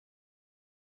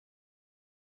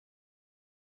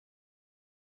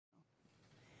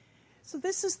So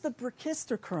this is the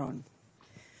Brachistochrone.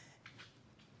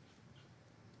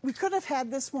 We could have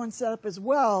had this one set up as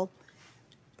well,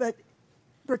 but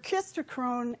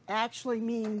Brachistochrone actually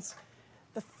means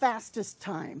the fastest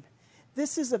time.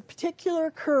 This is a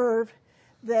particular curve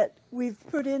that we've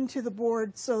put into the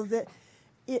board so that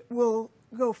it will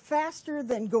go faster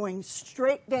than going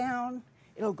straight down.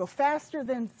 It'll go faster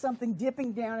than something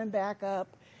dipping down and back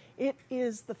up. It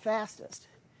is the fastest.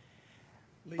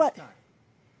 Least time.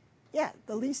 Yeah,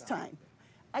 the least time.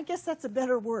 I guess that's a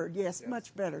better word. Yes,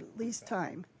 much better. Least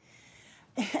time.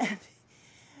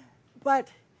 But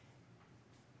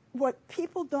what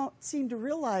people don't seem to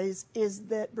realize is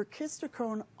that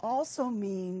Brachistochrone also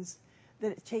means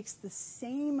that it takes the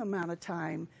same amount of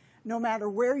time no matter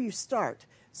where you start.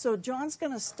 So John's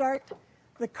going to start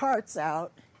the carts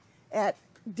out at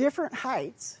different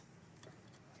heights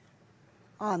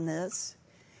on this.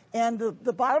 And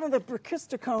the bottom of the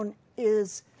Brachistochrone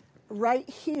is right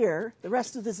here. The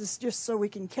rest of this is just so we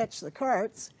can catch the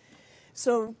carts.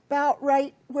 So about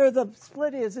right where the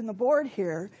split is in the board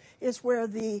here is where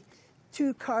the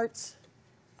two carts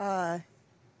end.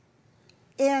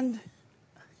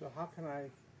 So how can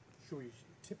should we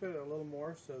tip it a little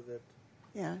more so that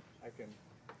I can...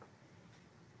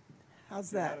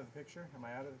 How's that? Out of the picture? Am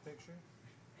I out of the picture?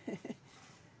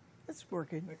 It's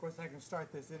working. Of course, I can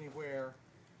start this anywhere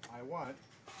I want.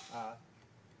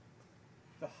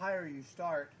 The higher you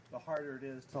start, the harder it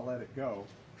is to let it go.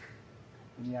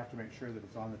 And you have to make sure that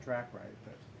it's on the track right.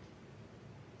 But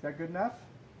is that good enough?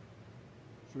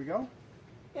 Should we go?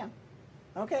 Yeah.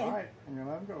 Okay. All right. I'm going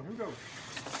to let him go. Here we go.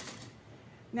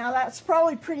 Now, that's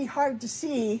probably pretty hard to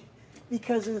see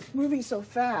because it's moving so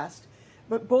fast.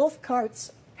 But both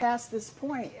carts pass this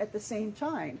point at the same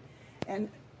time. And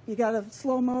you got a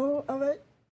slow-mo of it?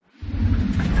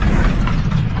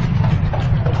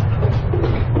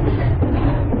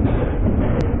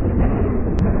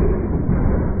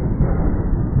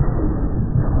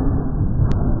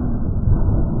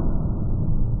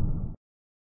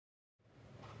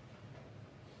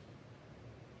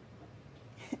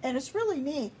 And it's really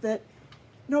neat that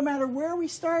no matter where we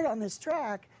start on this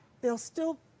track, they'll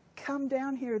still come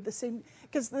down here the same,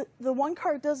 because the one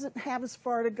cart doesn't have as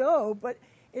far to go, but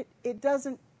it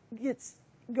doesn't get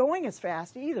going as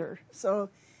fast either. So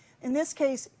in this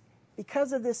case,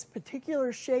 because of this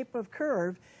particular shape of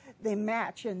curve, they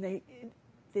match and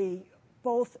they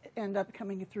both end up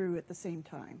coming through at the same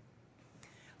time.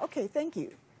 Okay, thank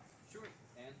you. Sure.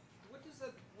 And where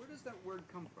does that word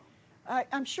come from?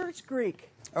 I'm sure it's Greek.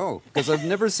 Oh, because I've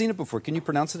never seen it before. Can you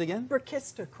pronounce it again?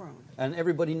 Brachistochrone. And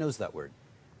everybody knows that word.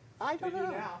 I don't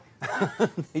know.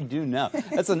 They do now.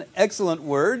 That's an excellent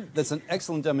word. That's an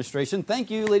excellent demonstration.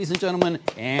 Thank you, ladies and gentlemen,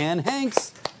 Ann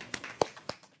Hanks.